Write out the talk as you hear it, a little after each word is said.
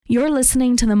You're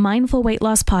listening to the Mindful Weight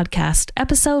Loss Podcast,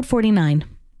 episode 49.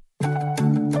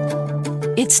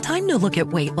 It's time to look at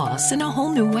weight loss in a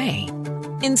whole new way.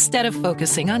 Instead of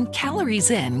focusing on calories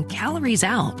in, calories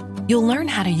out, you'll learn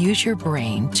how to use your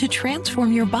brain to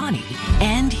transform your body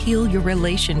and heal your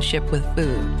relationship with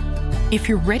food. If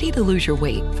you're ready to lose your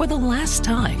weight for the last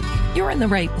time, you're in the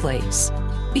right place.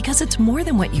 Because it's more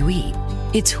than what you eat.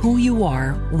 It's who you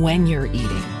are when you're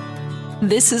eating.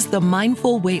 This is the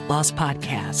Mindful Weight Loss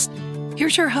Podcast.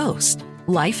 Here's your host,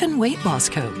 life and weight loss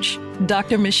coach,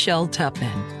 Dr. Michelle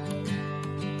Tupman.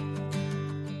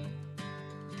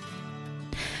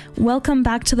 Welcome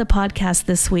back to the podcast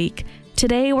this week.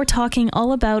 Today we're talking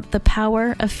all about the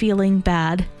power of feeling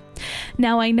bad.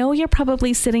 Now, I know you're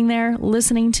probably sitting there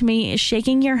listening to me,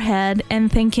 shaking your head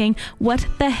and thinking, what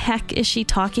the heck is she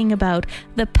talking about?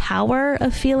 The power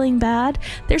of feeling bad?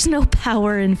 There's no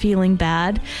power in feeling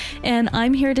bad. And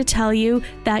I'm here to tell you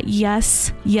that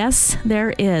yes,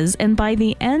 there is. And by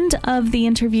the end of the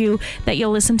interview that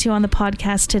you'll listen to on the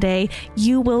podcast today,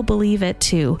 you will believe it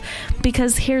too.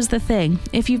 Because here's the thing.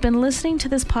 If you've been listening to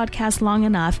this podcast long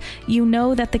enough, you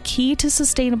know that the key to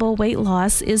sustainable weight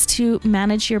loss is to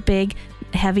manage your big,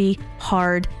 heavy,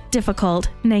 hard, difficult,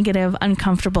 negative,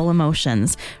 uncomfortable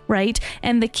emotions, right?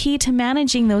 And the key to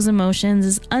managing those emotions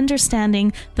is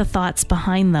understanding the thoughts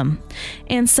behind them.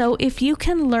 And so if you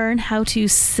can learn how to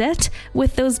sit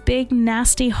with those big,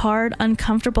 nasty, hard,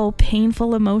 uncomfortable,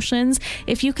 painful emotions,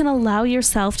 if you can allow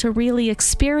yourself to really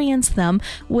experience them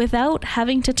without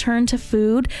having to turn to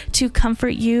food to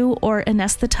comfort you or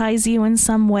anesthetize you in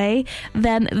some way,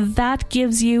 then that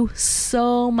gives you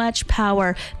so much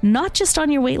power, not just on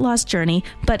your weight loss journey,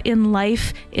 but in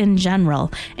life in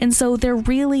general. And so there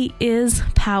really is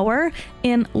power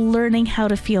in learning how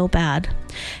to feel bad.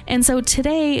 And so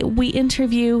today we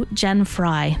interview Jen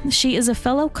Fry. She is a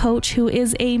fellow coach who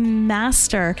is a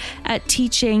master at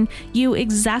teaching you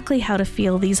exactly how to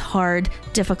feel these hard,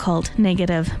 difficult,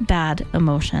 negative, bad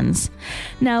emotions.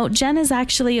 Now, Jen is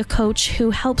actually a coach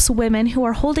who helps women who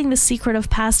are holding the secret of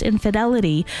past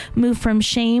infidelity move from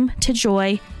shame to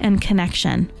joy and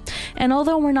connection. And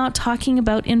although we're not talking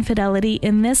about infidelity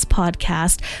in this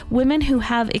podcast, women who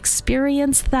have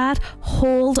experienced that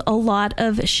hold a lot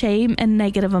of shame and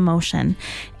negative emotion.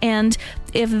 And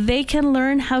if they can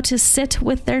learn how to sit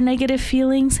with their negative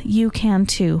feelings, you can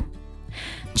too.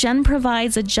 Jen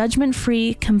provides a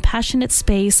judgment-free, compassionate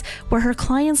space where her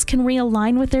clients can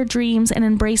realign with their dreams and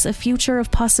embrace a future of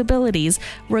possibilities,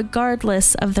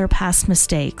 regardless of their past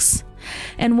mistakes.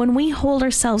 And when we hold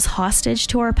ourselves hostage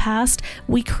to our past,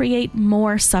 we create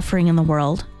more suffering in the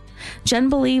world. Jen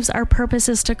believes our purpose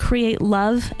is to create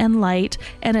love and light,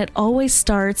 and it always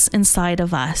starts inside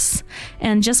of us.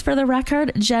 And just for the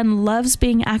record, Jen loves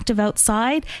being active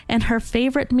outside, and her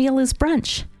favorite meal is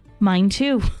brunch. Mine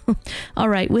too. All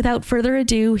right, without further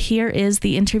ado, here is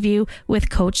the interview with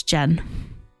Coach Jen.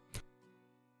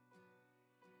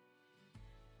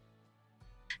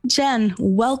 Jen,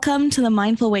 welcome to the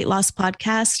Mindful Weight Loss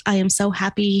Podcast. I am so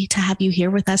happy to have you here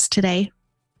with us today.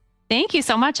 Thank you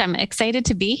so much. I'm excited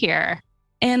to be here.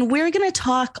 And we're going to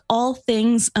talk all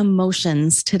things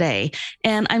emotions today.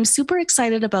 And I'm super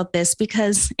excited about this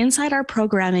because inside our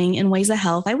programming in Ways of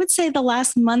Health, I would say the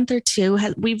last month or two,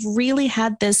 we've really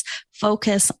had this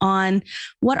focus on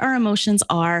what our emotions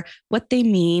are, what they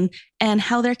mean, and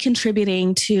how they're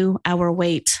contributing to our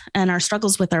weight and our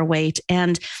struggles with our weight,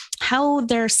 and how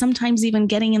they're sometimes even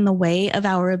getting in the way of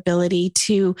our ability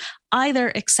to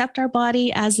either accept our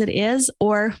body as it is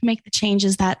or make the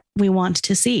changes that we want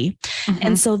to see. Mm-hmm.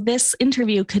 And so this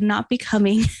interview could not be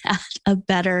coming at a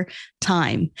better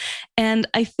time. And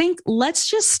I think let's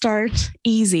just start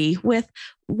easy with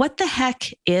what the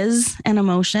heck is an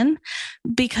emotion?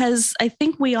 Because I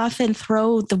think we often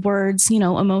throw the words,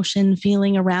 emotion,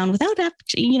 feeling around without,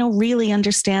 really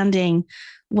understanding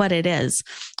what it is.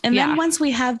 And then once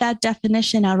we have that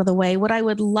definition out of the way, what I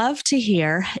would love to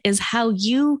hear is how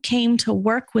you came to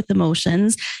work with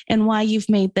emotions and why you've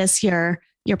made this your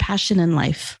passion in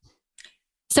life.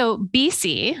 So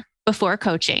BC, before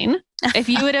coaching, if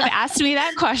you would have asked me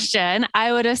that question,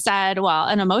 I would have said, well,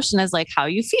 an emotion is like how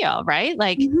you feel, right?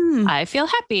 Like I feel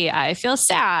happy, I feel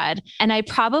sad. And I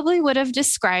probably would have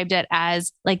described it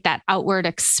as like that outward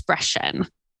expression,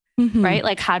 right?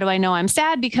 Like, how do I know I'm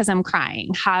sad? Because I'm crying.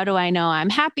 How do I know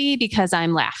I'm happy? Because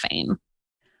I'm laughing.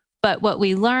 But what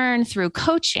we learn through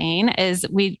coaching is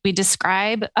we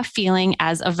describe a feeling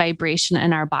as a vibration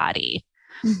in our body.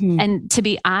 And to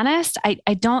be honest,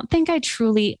 I don't think I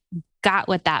truly got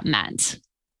what that meant.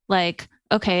 Like,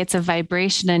 okay, it's a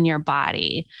vibration in your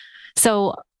body.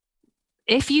 So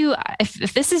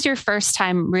if this is your first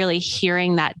time really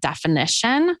hearing that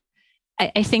definition,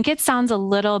 I think it sounds a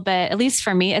little bit, at least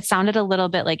for me, it sounded a little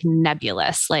bit like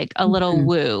nebulous, like a little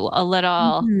woo, a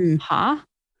little, huh?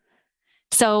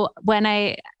 So when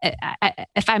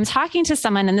if I'm talking to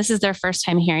someone and this is their first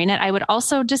time hearing it, I would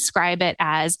also describe it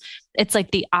as it's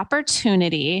like the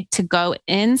opportunity to go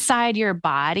inside your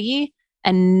body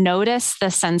and notice the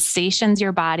sensations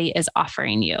your body is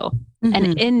offering you.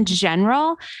 And in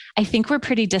general, I think we're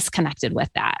pretty disconnected with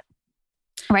that.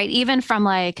 Right? Even from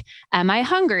like, am I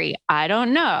hungry? I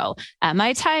don't know. Am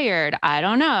I tired? I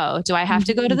don't know. Do I have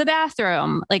to go to the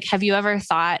bathroom? Like, have you ever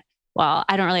thought, well,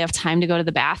 I don't really have time to go to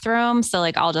the bathroom, so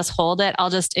like, I'll just hold it. I'll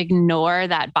just ignore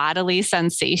that bodily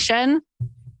sensation.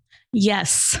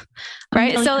 Yes.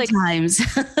 Right. So like times.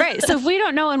 right. So if we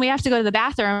don't know when we have to go to the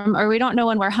bathroom or we don't know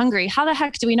when we're hungry, how the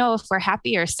heck do we know if we're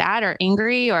happy or sad or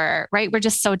angry or right? We're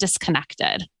just so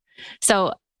disconnected.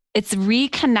 So it's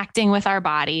reconnecting with our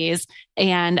bodies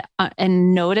and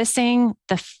noticing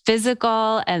the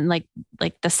physical and like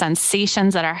the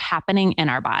sensations that are happening in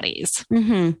our bodies.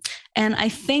 And I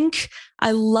think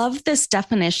I love this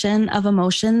definition of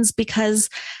emotions because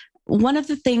one of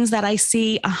the things that I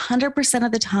see 100%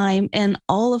 of the time in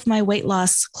all of my weight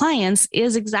loss clients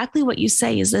is exactly what you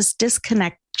say, is this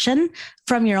disconnection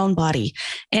from your own body.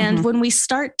 And when we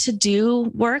start to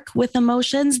do work with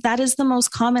emotions, that is the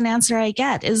most common answer I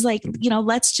get is like,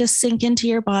 let's just sink into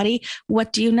your body.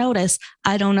 What do you notice?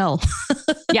 I don't know.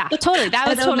 Yeah, totally. That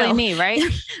was totally me, right?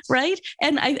 Right.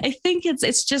 And I think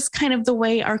it's just kind of the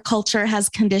way our culture has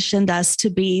conditioned us to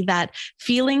be that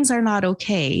feelings are not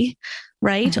okay.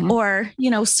 Right. Or,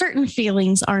 certain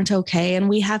feelings aren't okay. And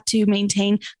we have to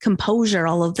maintain composure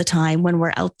all of the time when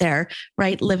we're out there,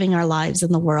 right, living our lives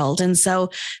in the world. And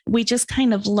so we just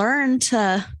kind of learn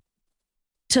to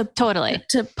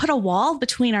put a wall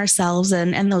between ourselves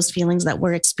and those feelings that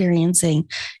we're experiencing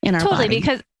in our body.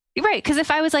 Because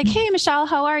if I was like, hey, Michelle,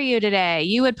 how are you today?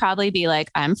 You would probably be like,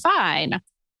 I'm fine.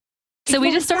 So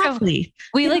we just sort of,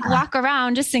 like walk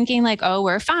around just thinking like, oh,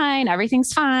 we're fine.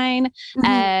 Everything's fine.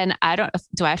 And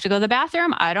do I have to go to the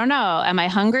bathroom? I don't know. Am I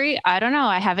hungry? I don't know.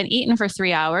 I haven't eaten for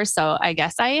 3 hours. So I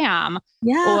guess I am.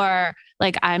 Yeah. Or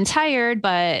like, I'm tired,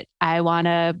 but I want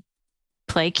to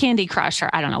play Candy Crush or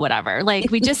I don't know, whatever.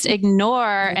 Like we just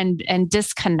ignore and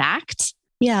disconnect.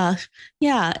 Yeah.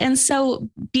 Yeah. And so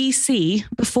BC,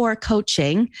 before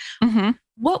coaching,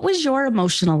 what was your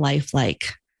emotional life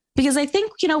like? Because I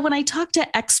think, when I talk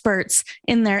to experts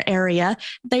in their area,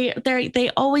 they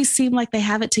always seem like they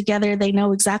have it together. They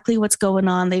know exactly what's going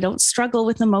on. They don't struggle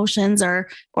with emotions or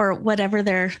whatever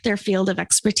their field of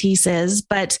expertise is.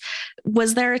 But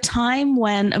was there a time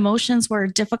when emotions were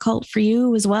difficult for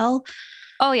you as well?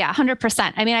 Oh yeah,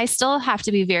 100%. I mean, I still have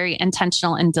to be very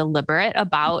intentional and deliberate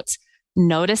about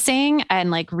noticing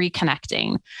and like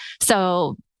reconnecting.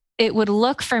 So it would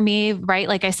look for me, right?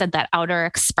 Like I said, that outer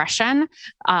expression,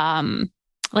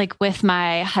 like with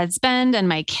my husband and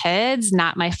my kids,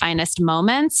 not my finest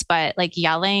moments, but like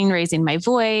yelling, raising my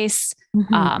voice,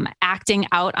 acting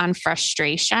out on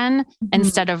frustration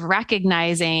instead of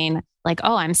recognizing like,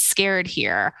 oh, I'm scared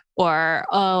here or,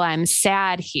 oh, I'm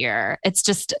sad here. It's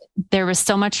just, there was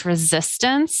so much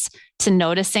resistance to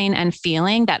noticing and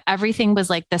feeling that everything was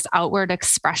like this outward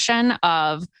expression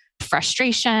of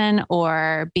frustration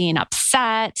or being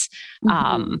upset,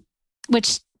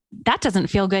 which that doesn't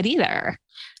feel good either.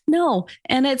 No.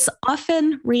 And it's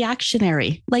often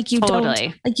reactionary. Like you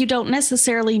don't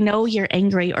necessarily know you're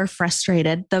angry or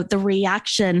frustrated. The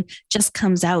reaction just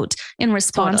comes out in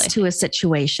response to a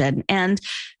situation. And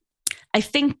I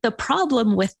think the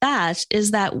problem with that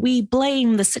is that we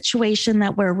blame the situation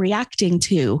that we're reacting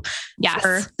to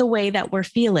for the way that we're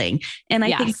feeling. And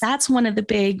I think that's one of the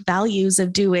big values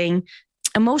of doing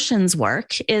emotions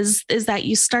work is that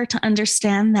you start to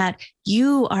understand that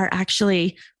you are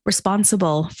actually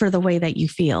responsible for the way that you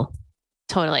feel.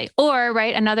 Totally. Or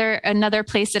right. Another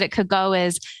place that it could go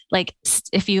is like,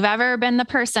 if you've ever been the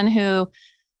person who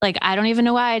like, I don't even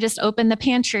know why I just opened the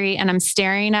pantry and I'm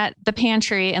staring at the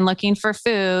pantry and looking for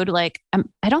food. Like,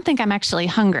 I don't think I'm actually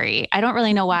hungry. I don't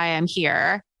really know why I'm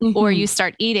here. Or you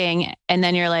start eating and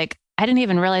then you're like, I didn't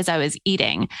even realize I was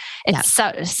eating. It's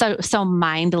so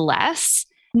mindless.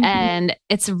 And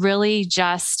it's really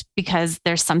just because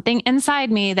there's something inside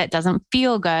me that doesn't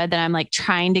feel good that I'm like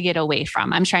trying to get away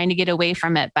from. I'm trying to get away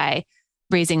from it by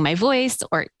raising my voice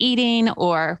or eating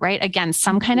or again,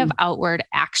 some kind of outward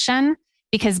action.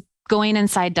 Because going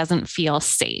inside doesn't feel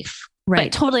safe, right?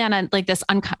 But totally on this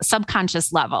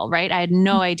subconscious level, right? I had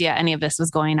no idea any of this was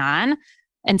going on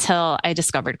until I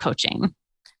discovered coaching.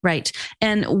 Right.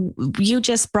 And you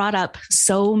just brought up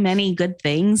so many good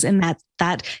things in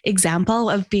that example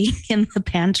of being in the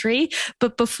pantry.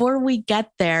 But before we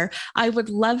get there, I would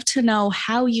love to know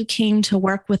how you came to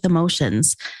work with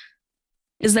emotions.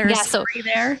 Is there a story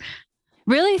there?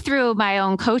 Really through my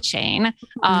own coaching,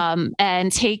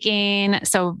 and taking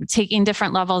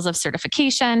different levels of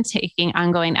certification, taking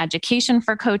ongoing education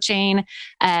for coaching.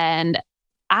 And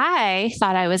I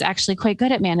thought I was actually quite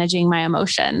good at managing my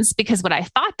emotions, because what I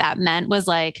thought that meant was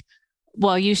like,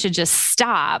 well, you should just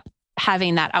stop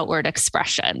having that outward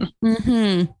expression.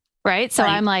 Mm-hmm. Right. So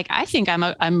I'm like, I think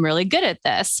I'm really good at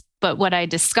this. But what I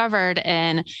discovered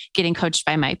in getting coached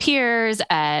by my peers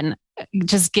and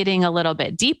just getting a little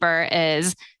bit deeper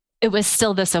is it was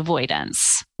still this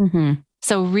avoidance. Mm-hmm.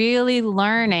 So really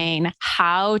learning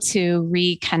how to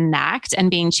reconnect and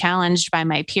being challenged by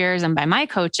my peers and by my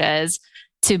coaches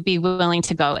to be willing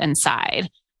to go inside.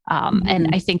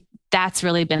 And I think that's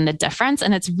really been the difference.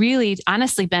 And it's really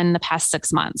honestly been the past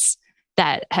 6 months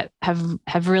that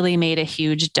have really made a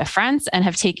huge difference and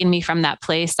have taken me from that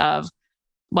place of,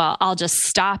 well, I'll just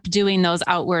stop doing those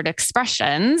outward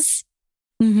expressions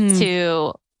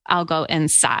to I'll go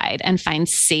inside and find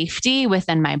safety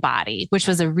within my body, which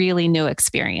was a really new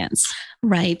experience.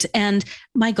 Right. And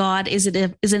my God, isn't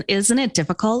it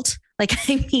difficult? Like,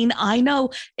 I mean, I know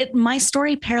my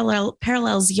story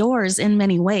parallels yours in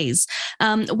many ways.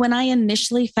 When I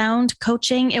initially found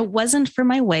coaching, it wasn't for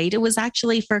my weight. It was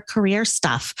actually for career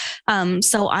stuff.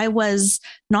 So I was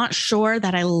not sure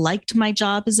that I liked my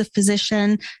job as a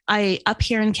physician. Up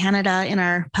here in Canada, in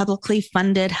our publicly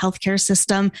funded healthcare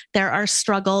system, there are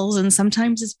struggles, and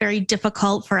sometimes it's very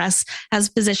difficult for us as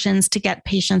physicians to get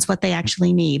patients what they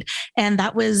actually need. And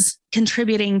that was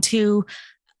contributing to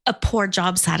a poor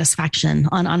job satisfaction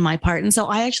on my part. And so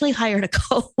I actually hired a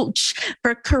coach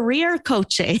for career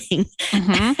coaching.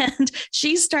 And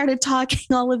she started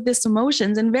talking all of this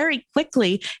emotions, and very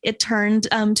quickly it turned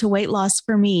to weight loss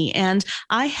for me. And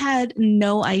I had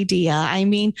no idea. I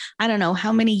mean, I don't know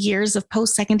how many years of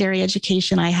post-secondary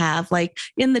education I have, like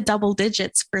in the double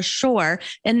digits for sure.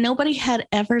 And nobody had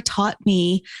ever taught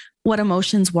me what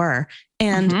emotions were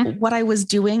and what I was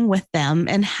doing with them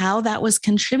and how that was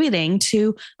contributing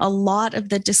to a lot of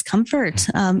the discomfort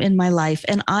in my life.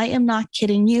 And I am not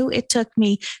kidding you. It took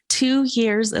me 2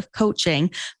 years of coaching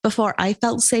before I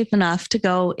felt safe enough to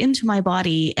go into my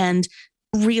body and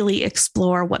really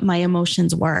explore what my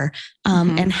emotions were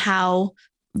and how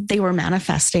they were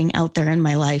manifesting out there in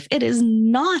my life. It is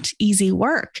not easy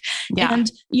work. Yeah.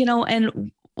 And,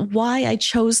 and why I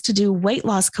chose to do weight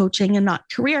loss coaching and not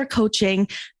career coaching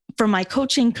for my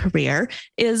coaching career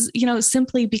is,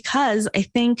 simply because I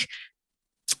think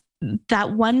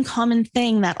that one common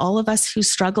thing that all of us who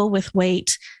struggle with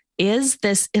weight is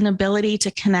this inability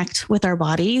to connect with our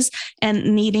bodies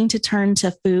and needing to turn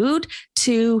to food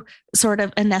to sort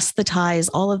of anesthetize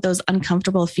all of those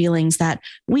uncomfortable feelings that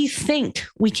we think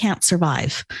we can't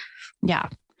survive. Yeah.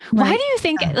 Why do you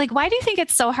think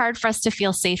it's so hard for us to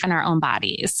feel safe in our own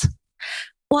bodies?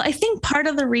 Well, I think part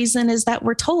of the reason is that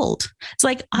we're told. It's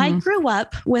like I grew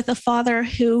up with a father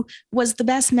who was the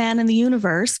best man in the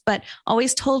universe, but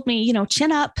always told me,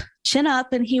 chin up.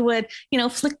 And he would,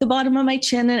 flick the bottom of my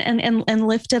chin and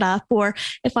lift it up. Or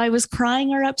if I was crying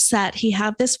or upset, he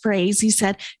had this phrase. He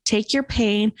said, take your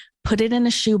pain, put it in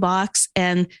a shoebox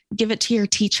and give it to your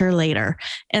teacher later.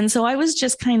 And so I was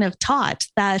just kind of taught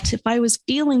that if I was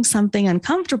feeling something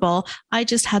uncomfortable, I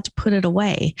just had to put it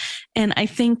away. And I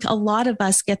think a lot of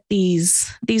us get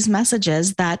these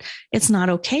messages that it's not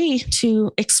okay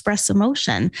to express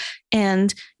emotion.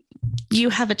 And you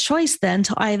have a choice then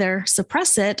to either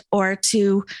suppress it or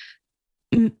to,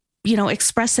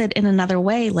 express it in another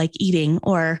way, like eating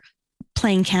or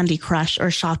playing Candy Crush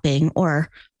or shopping or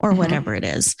whatever it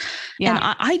is. Yeah.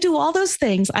 And I do all those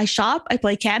things. I shop, I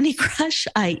play Candy Crush,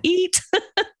 I eat.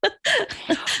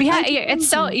 Yeah.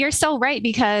 You're so right,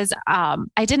 because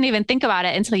I didn't even think about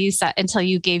it until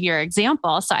you gave your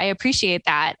example. So I appreciate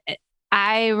that.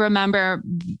 I remember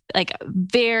like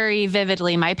very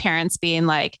vividly my parents being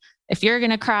like, if you're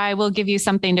going to cry, we'll give you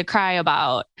something to cry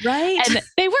about. Right. And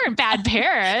they weren't bad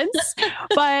parents,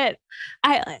 but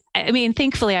I mean,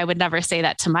 thankfully I would never say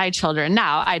that to my children.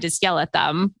 Now I just yell at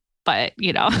them, but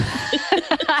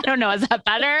I don't know. Is that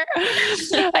better?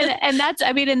 And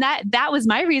that was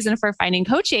my reason for finding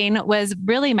coaching, was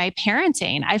really my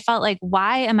parenting. I felt like,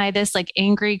 why am I this like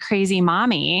angry, crazy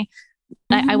mommy?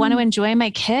 I want to enjoy my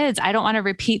kids. I don't want to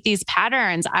repeat these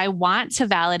patterns. I want to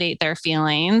validate their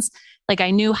feelings. Like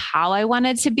I knew how I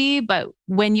wanted to be, but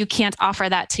when you can't offer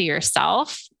that to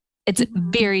yourself, it's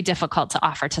very difficult to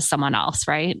offer to someone else,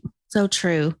 right? So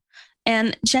true.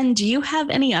 And Jen, do you have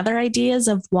any other ideas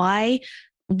of why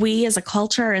we as a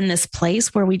culture are in this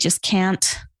place where we just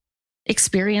can't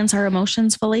experience our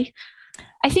emotions fully?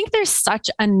 I think there's such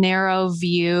a narrow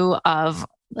view of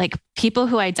like people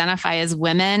who identify as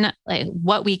women, like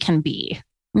what we can be.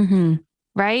 Mm-hmm.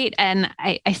 Right. And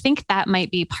I think that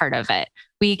might be part of it.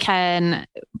 We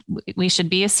should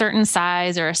be a certain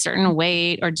size or a certain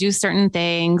weight or do certain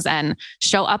things and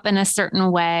show up in a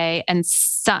certain way. And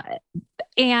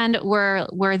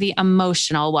we're the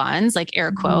emotional ones, like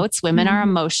air quotes. Women are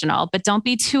emotional, but don't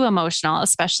be too emotional,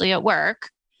 especially at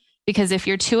work. Because if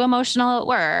you're too emotional at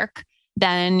work,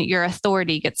 then your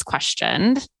authority gets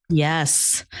questioned.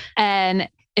 Yes. And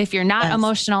if you're not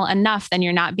emotional enough, then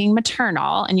you're not being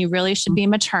maternal, and you really should be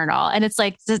maternal. And it's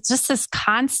like, it's just this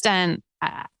constant,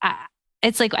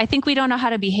 it's like, I think we don't know how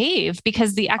to behave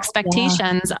because the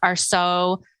expectations are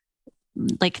so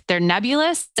like they're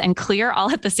nebulous and clear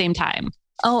all at the same time.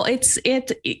 Oh,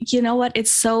 you know what?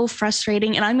 It's so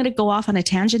frustrating. And I'm going to go off on a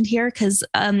tangent here because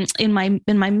in my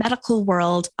medical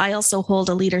world, I also hold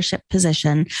a leadership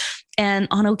position. And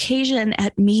on occasion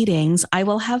at meetings, I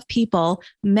will have people,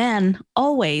 men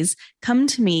always, come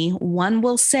to me. One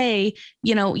will say,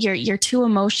 you're too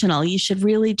emotional. You should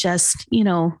really just,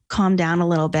 calm down a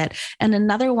little bit. And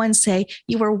another one say,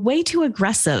 you were way too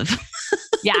aggressive.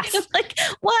 Yes. Like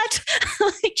what?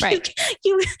 Like, right.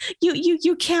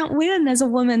 You can't win as a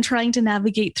woman trying to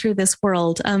navigate through this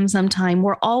world. Sometime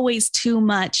we're always too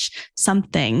much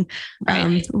something.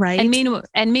 Right. Right.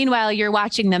 And meanwhile, you're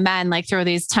watching the men like throw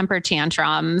these temper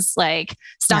tantrums, like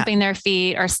stomping their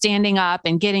feet or standing up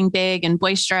and getting big and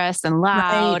boisterous and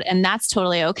loud. Right. And that's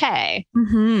totally okay.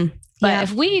 Mm-hmm. But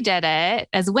if we did it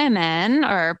as women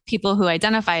or people who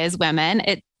identify as women,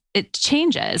 it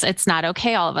changes. It's not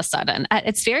okay all of a sudden.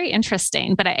 It's very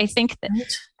interesting, but I think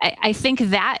I think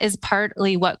that is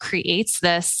partly what creates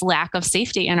this lack of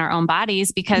safety in our own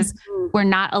bodies because we're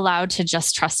not allowed to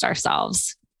just trust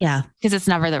ourselves. Yeah. Because it's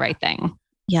never the right thing.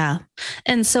 Yeah.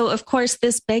 And so, of course,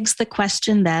 this begs the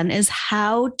question then is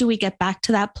how do we get back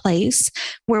to that place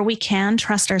where we can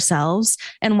trust ourselves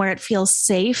and where it feels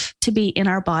safe to be in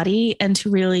our body and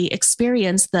to really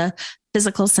experience the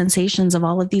physical sensations of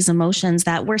all of these emotions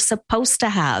that we're supposed to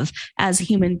have as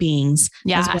human beings.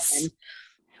 Yes. As women.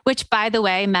 Which, by the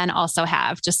way, men also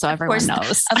have, just so everyone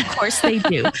knows. Of course they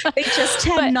do. They just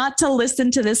tend not to listen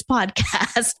to this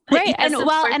podcast. Right. Yes,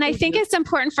 and I think it's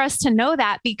important for us to know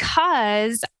that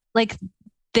because like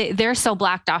they're so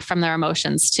blocked off from their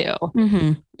emotions too.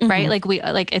 Mm-hmm. Right.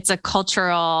 Like it's a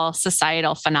cultural,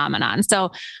 societal phenomenon.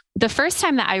 So the first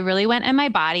time that I really went in my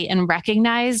body and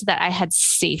recognized that I had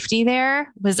safety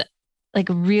there was like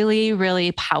really,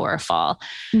 really powerful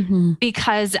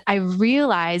because I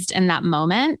realized in that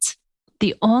moment,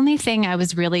 the only thing I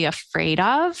was really afraid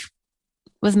of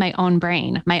was my own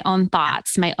brain, my own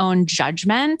thoughts, my own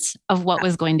judgment of what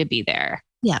was going to be there.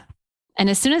 Yeah. And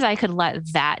as soon as I could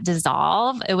let that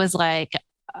dissolve, it was like,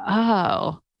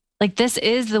 oh, like this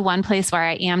is the one place where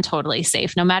I am totally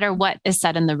safe, no matter what is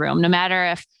said in the room, no matter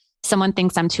if someone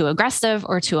thinks I'm too aggressive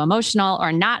or too emotional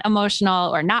or not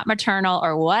maternal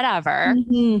or whatever.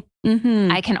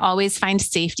 I can always find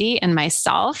safety in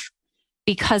myself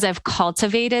because I've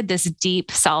cultivated this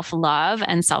deep self-love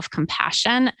and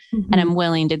self-compassion and I'm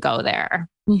willing to go there.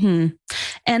 And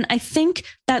I think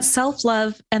that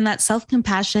self-love and that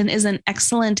self-compassion is an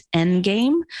excellent end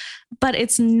game, but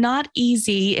it's not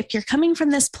easy if you're coming from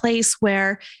this place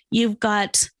where you've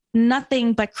got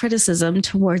nothing but criticism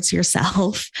towards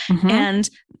yourself and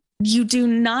you do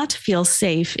not feel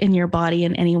safe in your body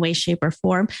in any way, shape, or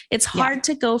form. It's hard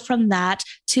to go from that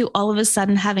to all of a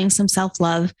sudden having some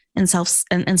self-love and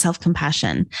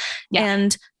self-compassion. Yeah.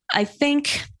 And I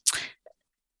think,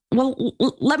 well,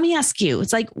 let me ask you,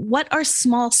 it's like, what are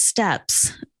small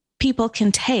steps people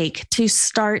can take to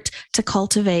start to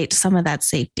cultivate some of that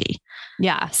safety?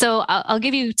 Yeah. So I'll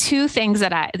give you two things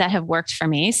that have worked for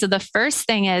me. So the first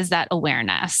thing is that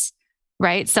awareness,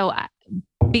 right? So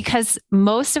because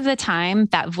most of the time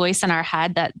that voice in our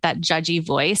head, that judgy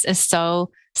voice is so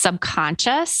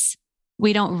subconscious,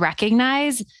 we don't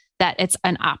recognize that it's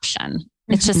an option.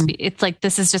 It's it's like,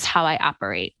 this is just how I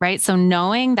operate, right? So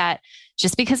knowing that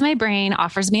just because my brain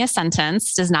offers me a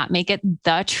sentence does not make it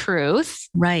the truth.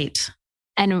 Right.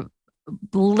 And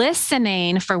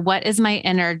listening for what is my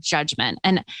inner judgment.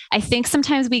 And I think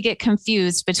sometimes we get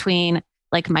confused between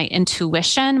like my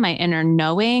intuition, my inner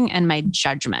knowing, and my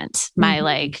judgment,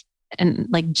 my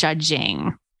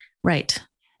judging. Right.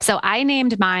 So I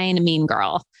named mine Mean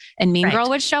Girl, and Mean Girl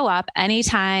would show up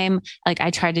anytime like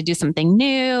I tried to do something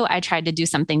new. I tried to do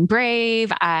something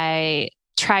brave. I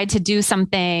tried to do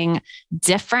something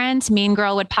different, mean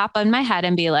girl would pop in my head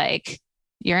and be like,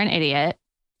 you're an idiot.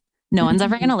 No one's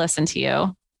ever going to listen to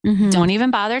you. Don't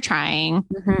even bother trying.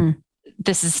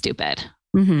 This is stupid.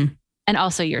 And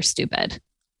also you're stupid.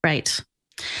 Right.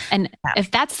 And if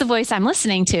that's the voice I'm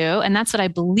listening to, and that's what I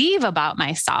believe about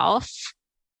myself,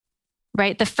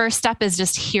 right? The first step is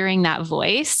just hearing that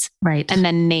voice. Right. And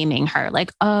then naming her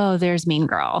like, oh, there's mean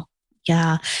girl.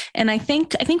 Yeah. And I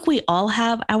think we all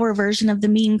have our version of the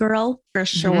mean girl for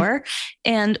sure.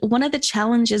 And one of the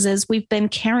challenges is we've been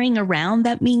carrying around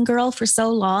that mean girl for so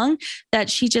long that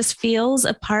she just feels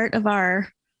a part of our,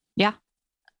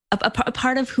 a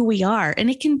part of who we are. And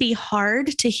it can be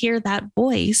hard to hear that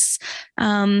voice.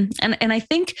 And I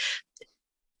think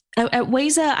at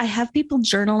Wayza, I have people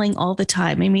journaling all the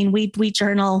time. I mean, we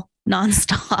journal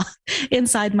nonstop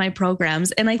inside my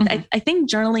programs. And I think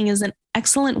journaling is an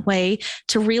excellent way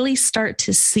to really start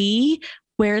to see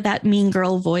where that mean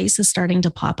girl voice is starting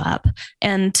to pop up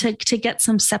and to get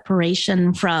some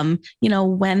separation from,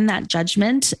 when that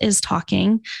judgment is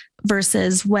talking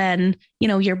versus when,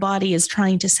 your body is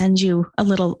trying to send you a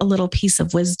little piece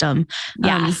of wisdom.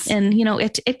 Yes. And,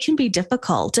 it can be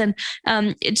difficult. And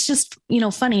it's just,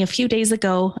 funny, a few days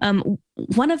ago,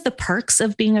 one of the perks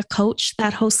of being a coach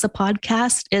that hosts a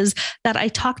podcast is that I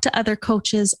talk to other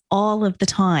coaches all of the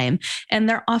time, and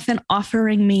they're often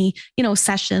offering me,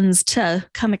 sessions to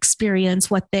come experience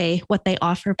what they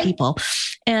offer people.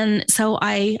 And so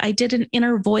I did an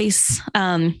inner voice,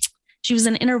 she was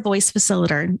an inner voice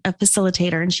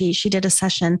facilitator, and she did a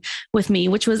session with me,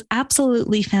 which was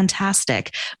absolutely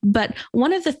fantastic. But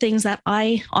one of the things that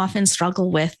I often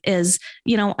struggle with is,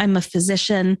 I'm a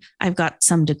physician. I've got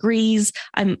some degrees.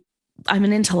 I'm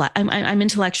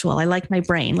intellectual. I like my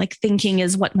brain. Like, thinking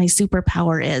is what my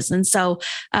superpower is. And so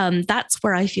that's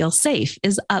where I feel safe,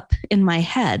 is up in my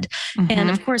head. And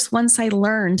of course, once I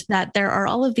learned that there are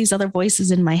all of these other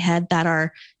voices in my head that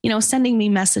are, sending me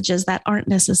messages that aren't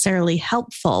necessarily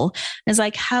helpful, is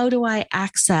like, how do I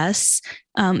access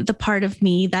the part of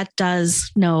me that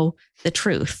does know the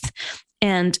truth?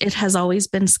 And it has always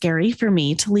been scary for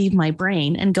me to leave my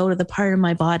brain and go to the part of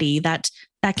my body that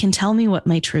can tell me what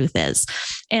my truth is.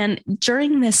 And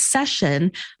during this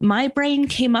session, my brain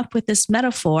came up with this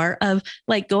metaphor of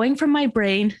like going from my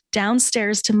brain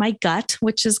downstairs to my gut,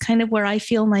 which is kind of where I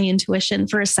feel my intuition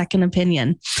for a second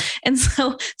opinion. And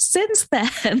so since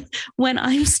then, when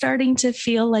I'm starting to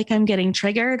feel like I'm getting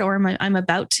triggered, or I'm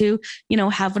about to,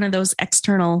 have one of those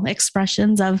external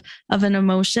expressions of an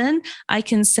emotion, I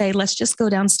can say, let's just go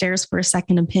downstairs for a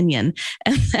second opinion.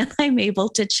 And then I'm able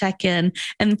to check in.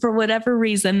 And for whatever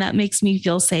reason, that makes me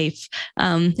feel safe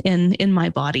in my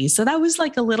body. So that was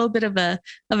like a little bit of a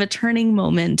turning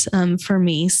moment for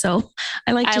me. So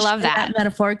I love that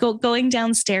metaphor, going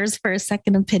downstairs for a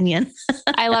second opinion.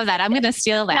 I love that. I'm going to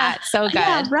steal that. Yeah. So good.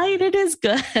 Yeah, right. It is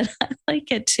good. I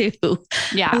like it too.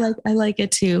 Yeah. I like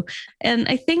it too. And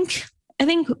I think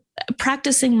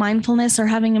practicing mindfulness, or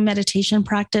having a meditation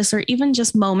practice, or even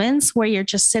just moments where you're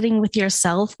just sitting with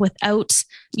yourself without,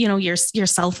 your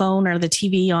cell phone or the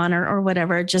TV on or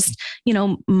whatever, just,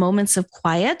 moments of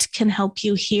quiet can help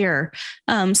you hear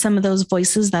some of those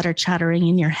voices that are chattering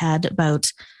in your head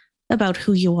about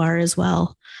who you are as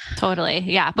well. Totally.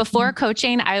 Yeah. Before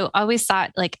coaching, I always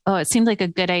thought like, oh, it seemed like a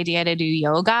good idea to do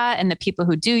yoga. And the people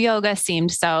who do yoga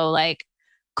seemed so like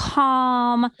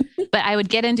calm, but I would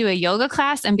get into a yoga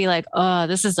class and be like, oh,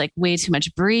 this is like way too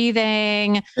much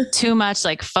breathing, too much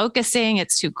like focusing.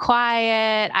 It's too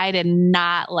quiet. I did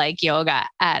not like yoga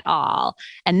at all.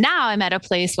 And now I'm at a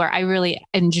place where I really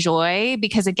enjoy,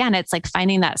 because again, it's like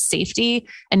finding that safety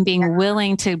and being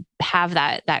willing to have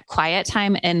that quiet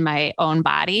time in my own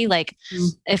body. Like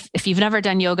if you've never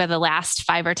done yoga, the last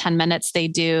 5 or 10 minutes, they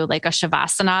do like a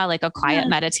shavasana, like a quiet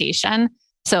meditation.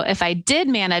 So if I did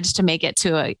manage to make it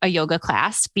to a yoga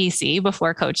class, BC,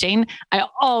 before coaching, I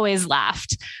always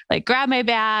laughed, like grab my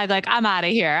bag, like I'm out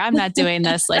of here. I'm not doing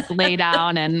this, like lay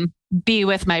down and be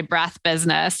with my breath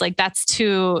business. Like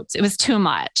it was too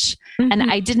much. And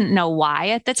I didn't know why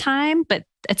at the time, but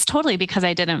it's totally because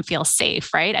I didn't feel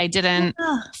safe, right? I didn't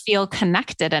feel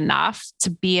connected enough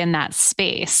to be in that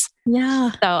space.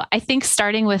 Yeah. So I think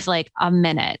starting with like a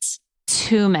minute,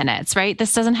 2 minutes, right?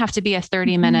 This doesn't have to be a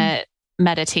 30-minute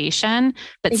meditation,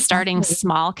 but starting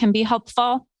small can be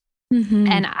helpful.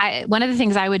 And one of the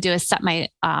things I would do is set my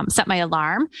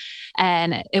alarm,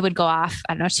 and it would go off,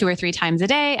 I don't know, 2 or 3 times a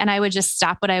day. And I would just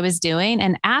stop what I was doing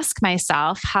and ask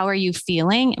myself, how are you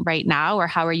feeling right now? Or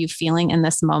how are you feeling in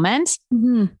this moment?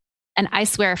 And I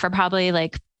swear for probably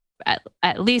like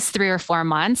at least 3 or 4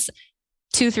 months,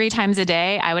 2-3 times a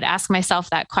day, I would ask myself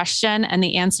that question. And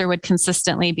the answer would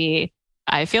consistently be,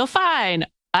 I feel fine.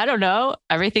 I don't know.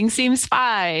 Everything seems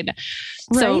fine.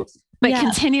 Right. So, but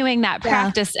continuing that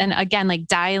practice and again, like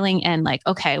dialing in like,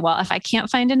 okay, well, if I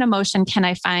can't find an emotion, can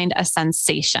I find a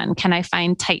sensation? Can I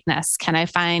find tightness? Can I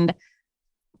find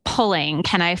pulling?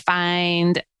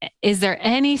 Is there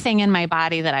anything in my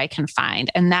body that I can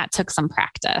find? And that took some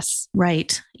practice.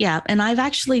 Right. Yeah. And I've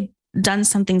actually done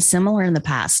something similar in the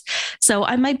past. So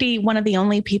I might be one of the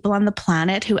only people on the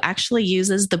planet who actually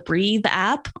uses the Breathe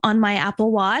app on my Apple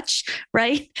Watch,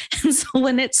 right? And so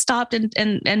when it stopped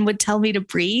and would tell me to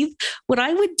breathe, what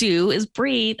I would do is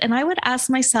breathe and I would ask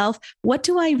myself, what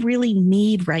do I really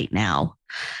need right now?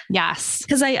 Yes.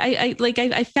 Because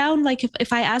I found like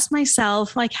if I asked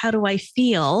myself, like, how do I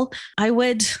feel? I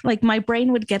would like my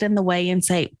brain would get in the way and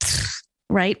say,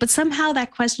 right. But somehow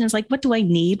that question is like, what do I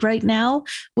need right now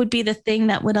would be the thing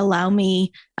that would allow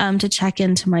me to check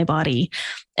into my body.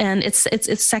 And it's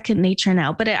second nature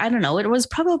now. But I don't know, it was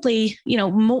probably,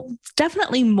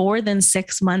 definitely more than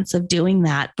 6 months of doing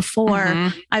that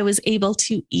before I was able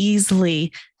to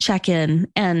easily check in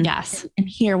and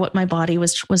hear what my body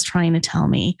was trying to tell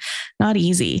me. Not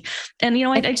easy. And,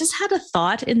 I just had a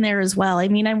thought in there as well. I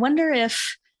mean, I wonder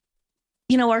if,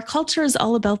 our culture is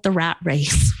all about the rat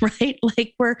race, right?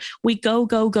 Like we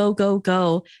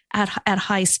go at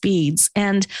high speeds.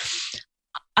 And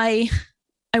I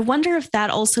wonder if that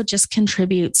also just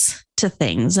contributes to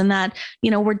things and that,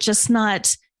 we're just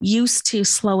not used to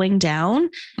slowing down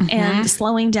and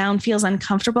slowing down feels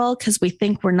uncomfortable because we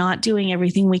think we're not doing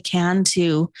everything we can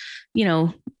to,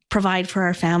 provide for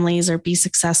our families or be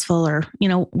successful or,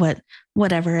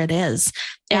 whatever it is.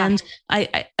 Yeah. And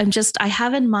I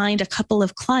have in mind a couple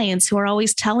of clients who are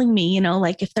always telling me,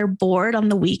 like if they're bored on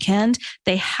the weekend,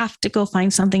 they have to go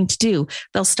find something to do.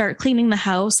 They'll start cleaning the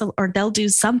house or they'll do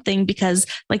something because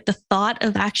like the thought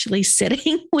of actually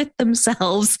sitting with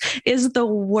themselves is the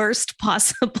worst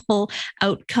possible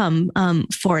outcome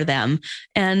for them.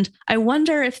 And I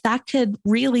wonder if that could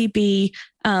really be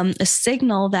a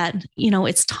signal that,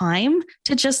 it's time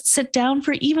to just sit down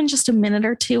for even just a minute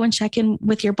or two and check in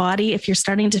with your body. If you're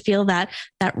starting to feel that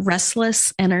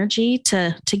restless energy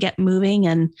to get moving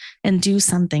and do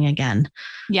something again.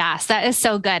 Yes, that is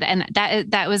so good. And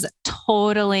that was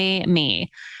totally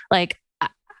me. Like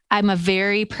I'm a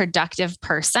very productive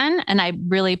person and I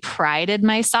really prided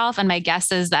myself. And my guess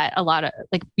is that a lot of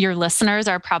like your listeners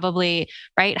are probably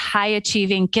right. High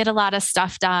achieving, get a lot of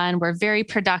stuff done. We're very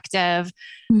productive.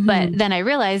 But then I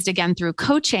realized again through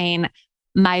coaching,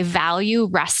 my value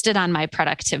rested on my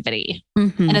productivity.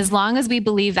 And as long as we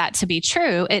believe that to be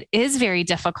true, it is very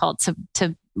difficult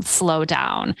to slow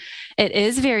down. It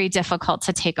is very difficult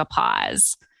to take a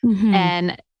pause.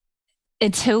 And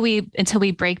until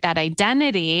we break that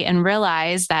identity and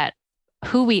realize that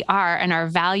who we are and our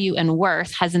value and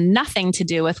worth has nothing to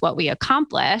do with what we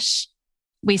accomplish,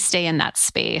 we stay in that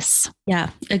space. Yeah,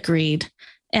 agreed.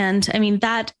 And I mean,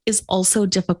 that is also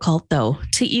difficult though,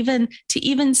 to even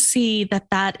see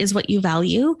that is what you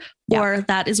value or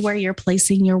that is where you're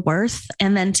placing your worth.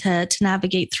 And then to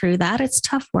navigate through that, it's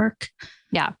tough work.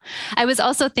 Yeah. I was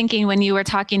also thinking when you were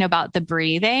talking about the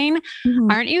breathing,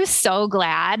 aren't you so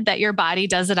glad that your body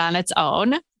does it on its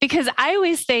own? Because I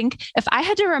always think if I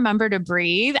had to remember to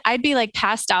breathe, I'd be like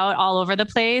passed out all over the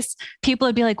place. People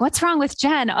would be like, what's wrong with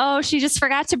Jen? Oh, she just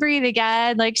forgot to breathe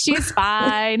again. Like she's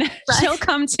fine. She'll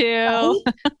come to.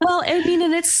 Right? Well, I mean,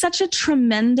 and it's such a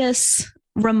tremendous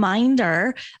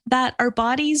reminder that our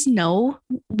bodies know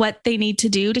what they need to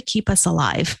do to keep us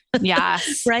alive.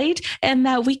 Yes. Right. And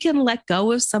that we can let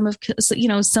go of some of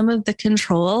the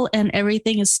control and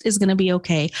everything is going to be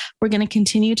okay. We're going to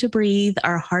continue to breathe.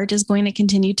 Our heart is going to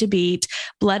continue to beat.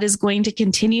 Blood is going to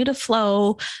continue to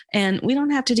flow and we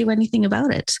don't have to do anything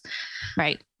about it.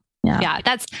 Right. Yeah.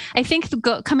 I think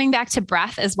coming back to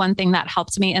breath is one thing that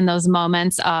helped me in those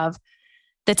moments of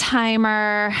the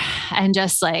timer and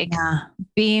just like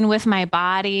being with my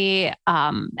body.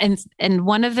 And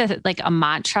one of the, like a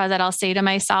mantra that I'll say to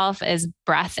myself is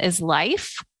breath is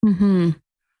life.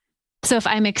 So if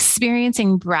I'm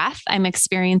experiencing breath, I'm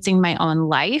experiencing my own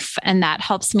life. And that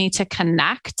helps me to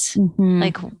connect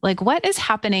like what is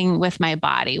happening with my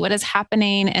body? What is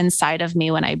happening inside of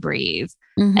me when I breathe?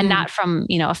 And not from,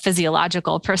 a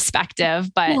physiological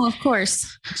perspective, but of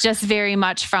course, just very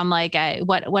much from like,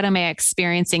 what am I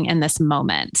experiencing in this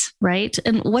moment? Right.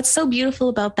 And what's so beautiful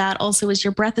about that also is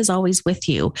your breath is always with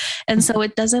you. And so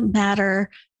it doesn't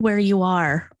matter where you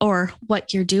are or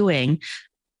what you're doing.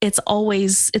 It's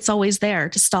always there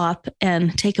to stop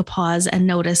and take a pause and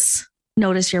notice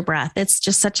notice your breath. It's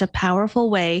just such a powerful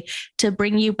way to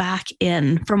bring you back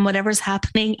in from whatever's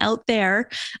happening out there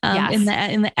in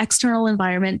the external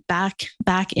environment, back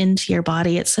into your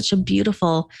body. It's such a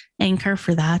beautiful anchor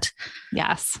for that.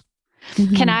 Yes.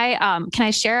 Mm-hmm. Can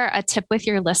I share a tip with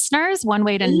your listeners? One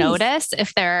way to notice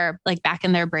if they're like back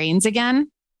in their brains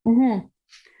again. Mm-hmm.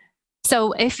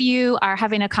 So if you are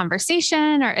having a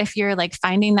conversation or if you're like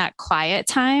finding that quiet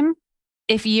time,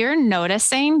 if you're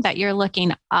noticing that you're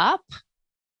looking up,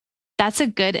 that's a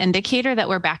good indicator that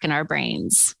we're back in our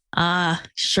brains.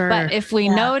 Sure. But if we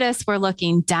notice we're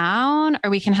looking down or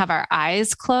we can have our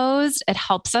eyes closed, it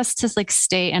helps us to like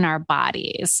stay in our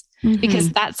bodies. Mm-hmm.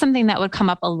 Because that's something that would come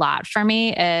up a lot for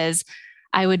me is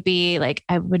I would be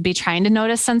trying to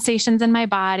notice sensations in my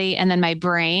body, and then my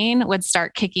brain would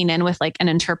start kicking in with like an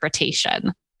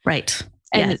interpretation. Right.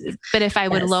 But if I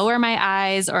would lower my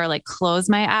eyes or like close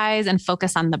my eyes and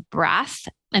focus on the breath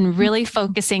and really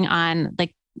focusing on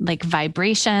like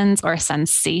vibrations or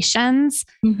sensations,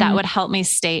 that would help me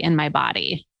stay in my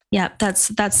body. Yeah,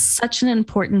 that's such an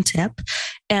important tip.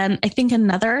 And I think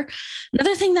another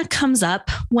thing that comes up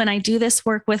when I do this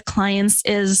work with clients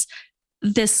is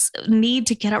this need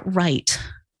to get it right.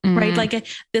 Right. Like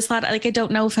this thought, like, I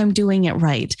don't know if I'm doing it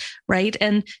right. Right.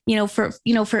 And,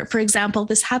 for example,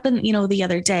 this happened, the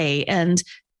other day, and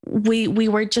we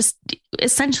were just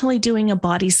essentially doing a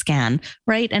body scan,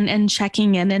 right? And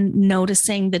checking in and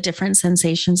noticing the different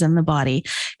sensations in the body.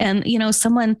 And,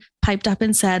 someone piped up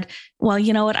and said, well,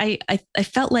 you know what? I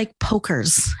felt like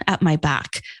pokers at my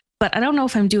back, but I don't know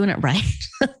if I'm doing it right.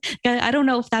 I don't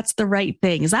know if that's the right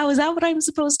thing. Is that what I'm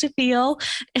supposed to feel?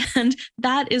 And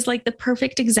that is like the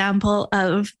perfect example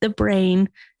of the brain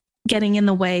getting in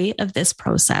the way of this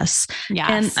process. Yes.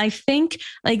 And I think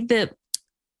like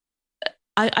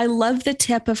I love the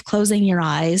tip of closing your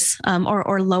eyes,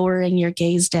 or lowering your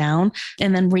gaze down,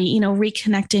 and then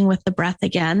reconnecting with the breath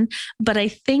again. But I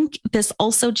think this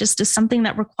also just is something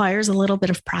that requires a little bit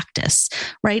of practice,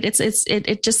 right?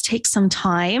 It just takes some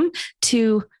time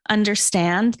to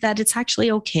understand that it's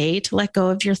actually okay to let go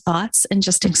of your thoughts and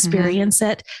just experience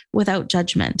it without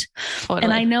judgment. Totally.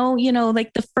 And I know,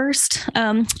 like the first,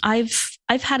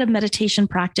 I've had a meditation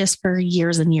practice for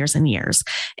years and years and years.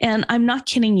 And I'm not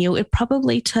kidding you. It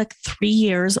probably took 3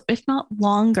 years, if not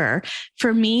longer,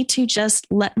 for me to just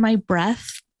let my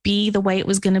breath be the way it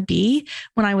was going to be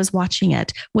when I was watching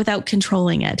it without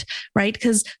controlling it. Right.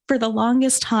 Because for the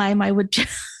longest time, I would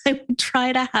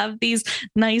try to have these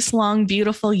nice, long,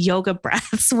 beautiful yoga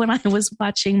breaths when I was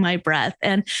watching my breath.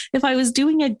 And if I was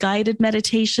doing a guided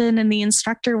meditation and the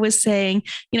instructor was saying,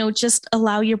 just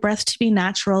allow your breath to be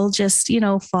natural, just,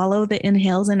 follow the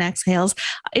inhales and exhales.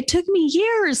 It took me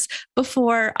years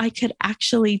before I could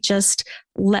actually just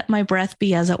let my breath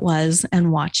be as it was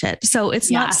and watch it. So it's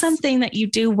not something that you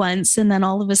do once and then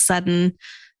all of a sudden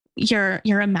you're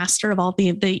a master of all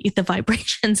the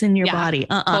vibrations in your body.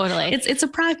 Totally. It's a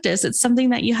practice. It's something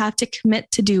that you have to commit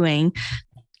to doing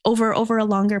over a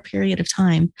longer period of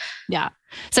time. Yeah.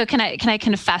 So can I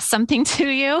confess something to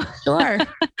you? Sure.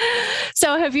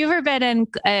 So have you ever been in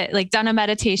done a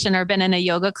meditation or been in a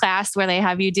yoga class where they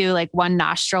have you do like one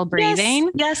nostril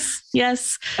breathing?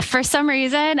 Yes. For some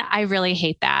reason, I really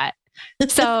hate that.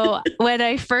 So when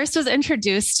I first was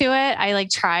introduced to it, I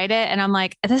tried it and I'm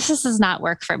like, this does not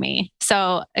work for me.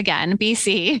 So again,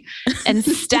 BC,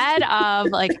 instead of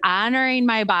honoring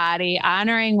my body,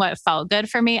 honoring what felt good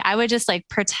for me, I would just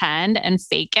pretend and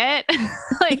fake it.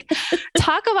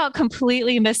 Talk about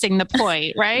completely missing the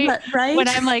point, right? Right. When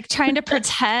I'm trying to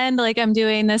pretend I'm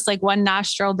doing this one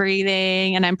nostril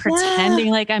breathing and I'm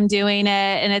pretending I'm doing it.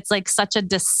 And it's such a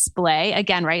display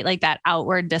again, right? That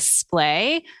outward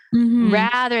display. Mm-hmm.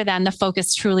 Rather than the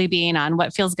focus truly being on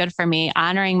what feels good for me,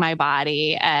 honoring my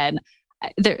body. And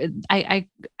I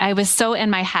was so in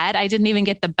my head, I didn't even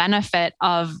get the benefit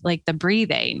of the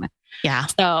breathing. Yeah.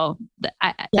 So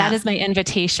that is my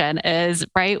invitation is,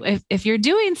 right. If you're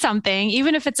doing something,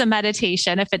 even if it's a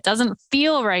meditation, if it doesn't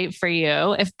feel right for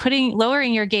you, if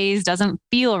lowering your gaze doesn't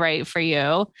feel right for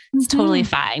you, it's totally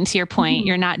fine. To your point,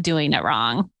 you're not doing it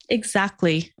wrong.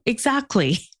 Exactly.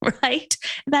 Right.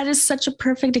 That is such a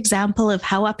perfect example of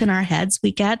how up in our heads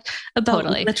we get about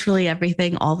literally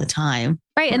everything all the time.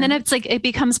 Right. And then it's it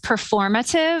becomes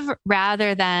performative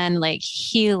rather than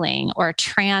healing or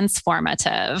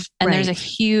transformative. And there's a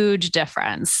huge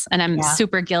difference. And I'm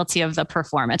super guilty of the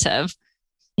performative.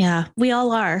 Yeah, we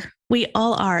all are.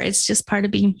 It's just part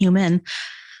of being human.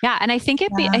 Yeah. And I think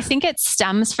it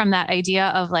stems from that idea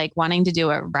of wanting to do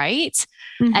it right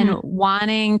and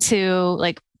wanting to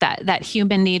that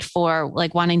human need for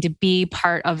like wanting to be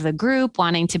part of the group,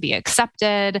 wanting to be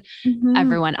accepted.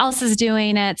 Everyone else is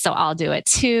doing it, so I'll do it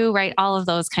too, right? All of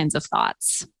those kinds of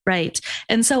thoughts. Right.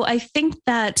 And so I think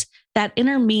that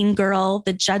inner mean girl,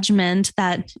 the judgment,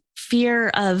 that fear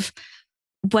of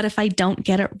what if I don't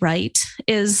get it right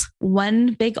is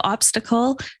one big